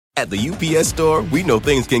At the UPS Store, we know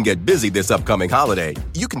things can get busy this upcoming holiday.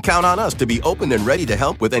 You can count on us to be open and ready to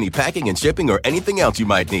help with any packing and shipping or anything else you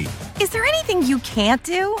might need. Is there anything you can't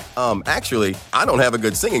do? Actually, I don't have a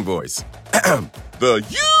good singing voice. The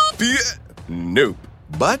UPS... Nope.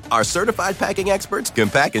 But our certified packing experts can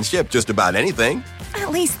pack and ship just about anything.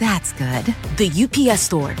 At least that's good. The UPS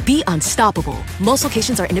Store. Be unstoppable. Most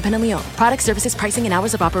locations are independently owned. Product, services, pricing, and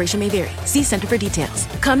hours of operation may vary. See Center for details.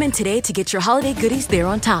 Come in today to get your holiday goodies there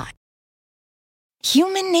on time.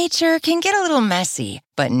 Human nature can get a little messy,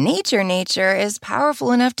 but nature is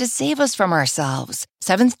powerful enough to save us from ourselves.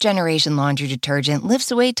 Seventh Generation Laundry Detergent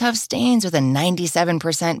lifts away tough stains with a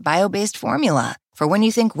 97% bio-based formula. For when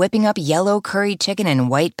you think whipping up yellow curry chicken in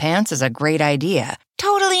white pants is a great idea.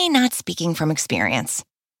 Totally not speaking from experience.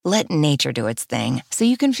 Let nature do its thing so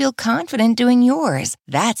you can feel confident doing yours.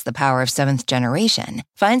 That's the power of Seventh Generation.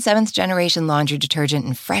 Find Seventh Generation Laundry Detergent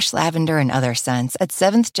in fresh lavender and other scents at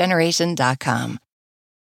seventhgeneration.com.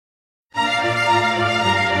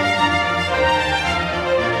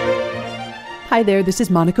 Hi there, this is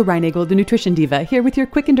Monica Reinagel, the Nutrition Diva, here with your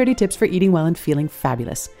quick and dirty tips for eating well and feeling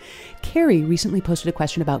fabulous. Carrie recently posted a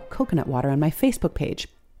question about coconut water on my Facebook page.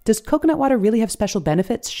 Does coconut water really have special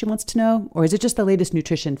benefits, she wants to know, or is it just the latest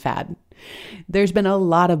nutrition fad? There's been a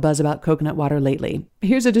lot of buzz about coconut water lately.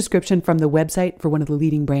 Here's a description from the website for one of the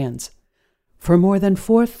leading brands. For more than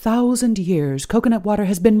 4,000 years, coconut water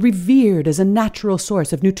has been revered as a natural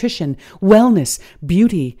source of nutrition, wellness,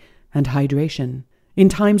 beauty, and hydration. In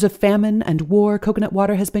times of famine and war, coconut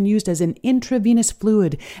water has been used as an intravenous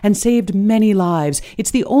fluid and saved many lives.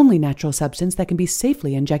 It's the only natural substance that can be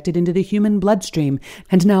safely injected into the human bloodstream,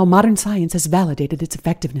 and now modern science has validated its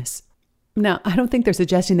effectiveness. Now, I don't think they're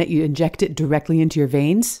suggesting that you inject it directly into your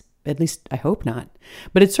veins. At least, I hope not.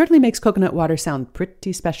 But it certainly makes coconut water sound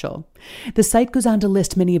pretty special. The site goes on to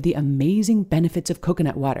list many of the amazing benefits of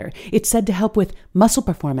coconut water. It's said to help with muscle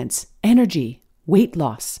performance, energy, weight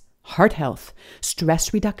loss, heart health,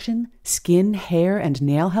 stress reduction, skin, hair, and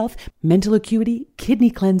nail health, mental acuity,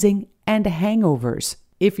 kidney cleansing, and hangovers.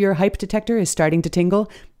 If your hype detector is starting to tingle,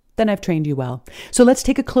 then I've trained you well. So let's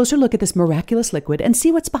take a closer look at this miraculous liquid and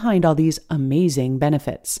see what's behind all these amazing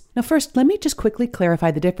benefits. Now first, let me just quickly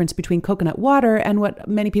clarify the difference between coconut water and what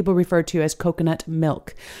many people refer to as coconut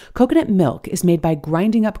milk. Coconut milk is made by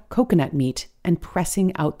grinding up coconut meat and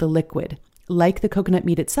pressing out the liquid. Like the coconut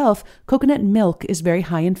meat itself, coconut milk is very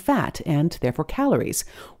high in fat and therefore calories.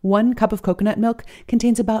 1 cup of coconut milk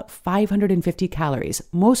contains about 550 calories,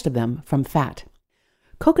 most of them from fat.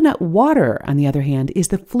 Coconut water, on the other hand, is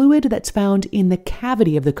the fluid that's found in the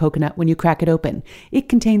cavity of the coconut when you crack it open. It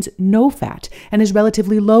contains no fat and is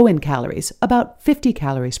relatively low in calories, about 50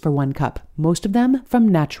 calories for 1 cup, most of them from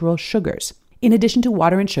natural sugars. In addition to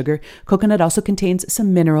water and sugar, coconut also contains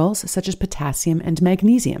some minerals such as potassium and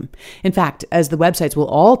magnesium. In fact, as the websites will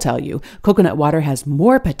all tell you, coconut water has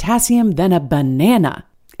more potassium than a banana.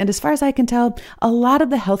 And as far as I can tell, a lot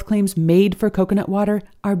of the health claims made for coconut water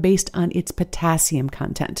are based on its potassium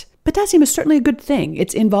content. Potassium is certainly a good thing.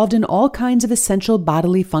 It's involved in all kinds of essential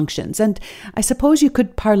bodily functions, and I suppose you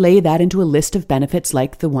could parlay that into a list of benefits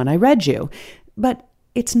like the one I read you. But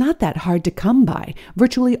it's not that hard to come by.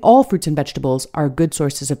 Virtually all fruits and vegetables are good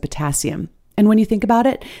sources of potassium. And when you think about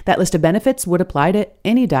it, that list of benefits would apply to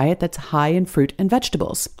any diet that's high in fruit and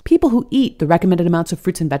vegetables. People who eat the recommended amounts of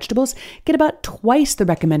fruits and vegetables get about twice the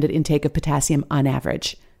recommended intake of potassium on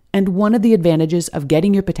average. And one of the advantages of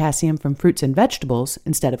getting your potassium from fruits and vegetables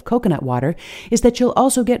instead of coconut water is that you'll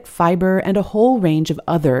also get fiber and a whole range of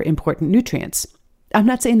other important nutrients. I'm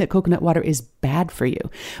not saying that coconut water is bad for you,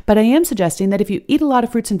 but I am suggesting that if you eat a lot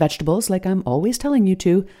of fruits and vegetables, like I'm always telling you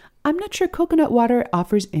to, I'm not sure coconut water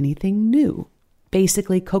offers anything new.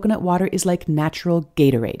 Basically, coconut water is like natural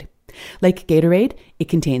Gatorade. Like Gatorade, it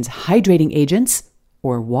contains hydrating agents,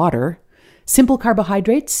 or water, simple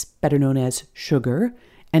carbohydrates, better known as sugar,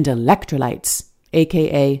 and electrolytes,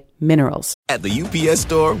 aka minerals. At the UPS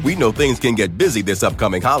Store, we know things can get busy this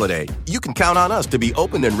upcoming holiday. You can count on us to be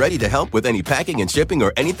open and ready to help with any packing and shipping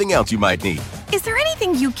or anything else you might need. Is there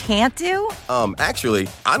anything you can't do? Actually,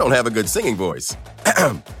 I don't have a good singing voice.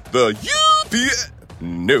 The UPS...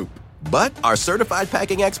 Nope. But our certified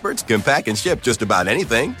packing experts can pack and ship just about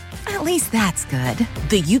anything. At least that's good.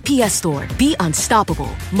 The UPS Store. Be unstoppable.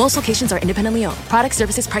 Most locations are independently owned. Product,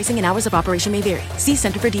 services, pricing, and hours of operation may vary. See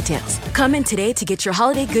Center for details. Come in today to get your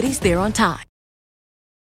holiday goodies there on time.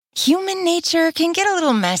 Human nature can get a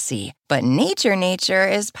little messy, but nature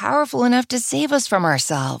is powerful enough to save us from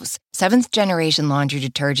ourselves. Seventh Generation Laundry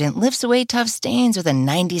Detergent lifts away tough stains with a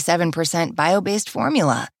 97% bio-based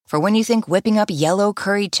formula. For when you think whipping up yellow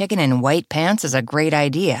curry chicken in white pants is a great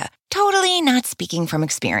idea. Totally Totally not speaking from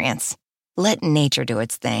experience. Let nature do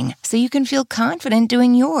its thing so you can feel confident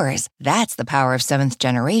doing yours. That's the power of Seventh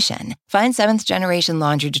Generation. Find Seventh Generation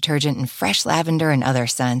laundry detergent in fresh lavender and other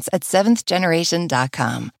scents at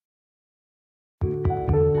seventhgeneration.com.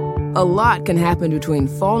 A lot can happen between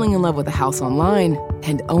falling in love with a house online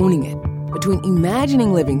and owning it. Between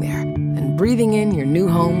imagining living there and breathing in your new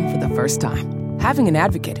home for the first time. Having an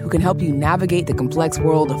advocate who can help you navigate the complex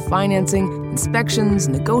world of financing, inspections,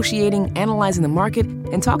 negotiating, analyzing the market,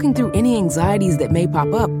 and talking through any anxieties that may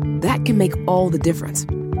pop up, that can make all the difference.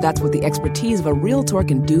 That's what the expertise of a Realtor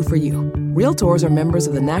can do for you. Realtors are members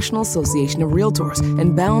of the National Association of Realtors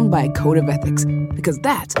and bound by a code of ethics, because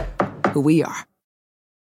that's who we are.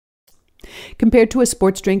 Compared to a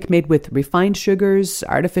sports drink made with refined sugars,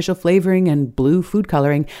 artificial flavoring, and blue food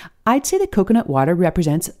coloring, I'd say that coconut water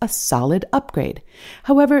represents a solid upgrade.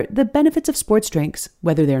 However, the benefits of sports drinks,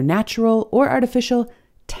 whether they're natural or artificial,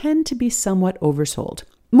 tend to be somewhat oversold.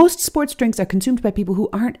 Most sports drinks are consumed by people who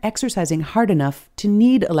aren't exercising hard enough to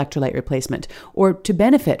need electrolyte replacement or to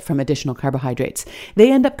benefit from additional carbohydrates.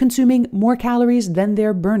 They end up consuming more calories than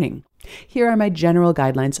they're burning. Here are my general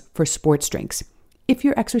guidelines for sports drinks. If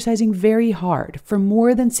you're exercising very hard for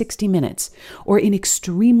more than 60 minutes or in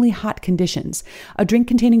extremely hot conditions, a drink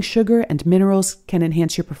containing sugar and minerals can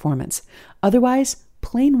enhance your performance. Otherwise,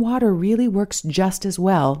 plain water really works just as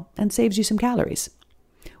well and saves you some calories.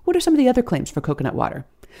 What are some of the other claims for coconut water?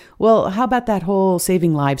 Well, how about that whole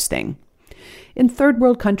saving lives thing? In third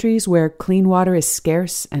world countries where clean water is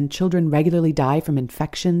scarce and children regularly die from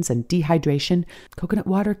infections and dehydration, coconut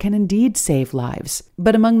water can indeed save lives.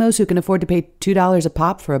 But among those who can afford to pay $2 a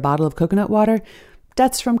pop for a bottle of coconut water,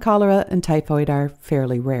 deaths from cholera and typhoid are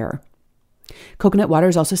fairly rare. Coconut water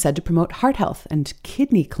is also said to promote heart health and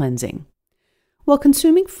kidney cleansing. While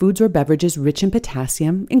consuming foods or beverages rich in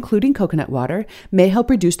potassium, including coconut water, may help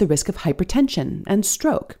reduce the risk of hypertension and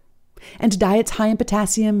stroke. And diets high in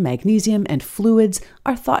potassium, magnesium, and fluids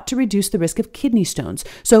are thought to reduce the risk of kidney stones,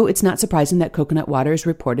 so it's not surprising that coconut water is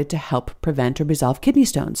reported to help prevent or resolve kidney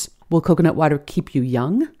stones. Will coconut water keep you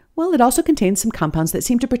young? Well, it also contains some compounds that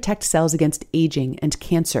seem to protect cells against aging and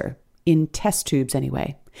cancer, in test tubes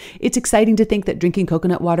anyway. It's exciting to think that drinking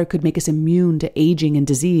coconut water could make us immune to aging and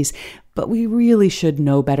disease, but we really should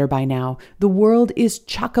know better by now. The world is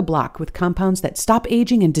chock-a-block with compounds that stop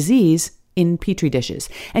aging and disease in petri dishes,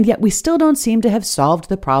 and yet we still don't seem to have solved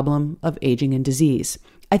the problem of aging and disease.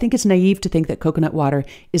 I think it's naive to think that coconut water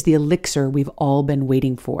is the elixir we've all been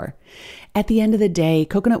waiting for. At the end of the day,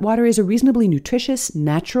 coconut water is a reasonably nutritious,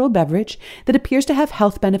 natural beverage that appears to have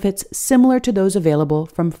health benefits similar to those available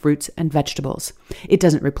from fruits and vegetables. It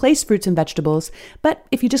doesn't replace fruits and vegetables, but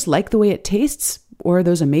if you just like the way it tastes, or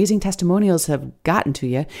those amazing testimonials have gotten to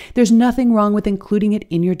you, there's nothing wrong with including it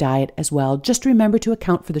in your diet as well. Just remember to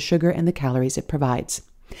account for the sugar and the calories it provides.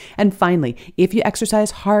 And finally, if you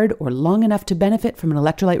exercise hard or long enough to benefit from an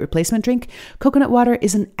electrolyte replacement drink, coconut water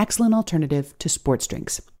is an excellent alternative to sports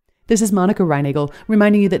drinks. This is Monica Reinagel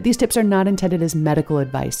reminding you that these tips are not intended as medical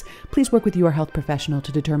advice. Please work with your health professional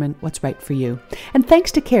to determine what's right for you. And thanks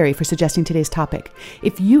to Carrie for suggesting today's topic.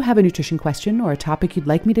 If you have a nutrition question or a topic you'd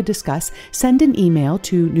like me to discuss, send an email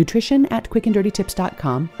to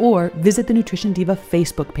nutrition@quickanddirtytips.com or visit the Nutrition Diva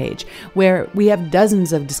Facebook page, where we have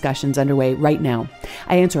dozens of discussions underway right now.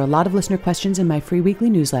 I answer a lot of listener questions in my free weekly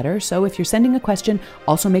newsletter, so if you're sending a question,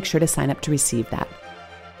 also make sure to sign up to receive that.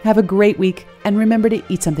 Have a great week, and remember to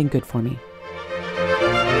eat something good for me.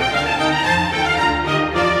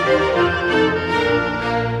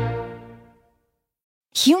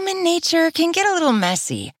 Human nature can get a little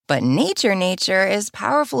messy, but nature is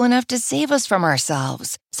powerful enough to save us from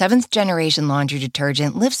ourselves. Seventh Generation laundry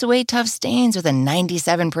detergent lifts away tough stains with a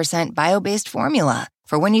 97% bio-based formula.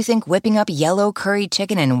 For when you think whipping up yellow curry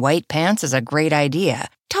chicken in white pants is a great idea.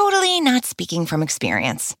 Totally not speaking from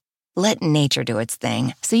experience. Let nature do its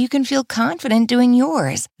thing so you can feel confident doing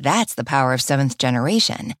yours. That's the power of Seventh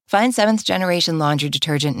Generation. Find Seventh Generation laundry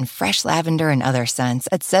detergent in fresh lavender and other scents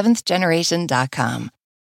at seventhgeneration.com.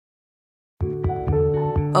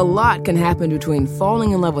 A lot can happen between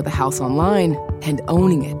falling in love with a house online and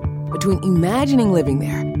owning it. Between imagining living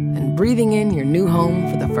there and breathing in your new home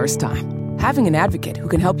for the first time. Having an advocate who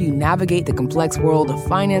can help you navigate the complex world of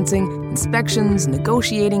financing, inspections,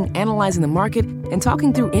 negotiating, analyzing the market, and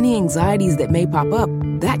talking through any anxieties that may pop up,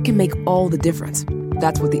 that can make all the difference.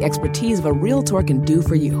 That's what the expertise of a Realtor can do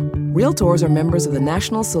for you. Realtors are members of the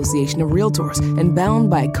National Association of Realtors and bound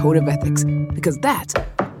by a code of ethics, because that's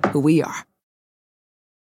who we are.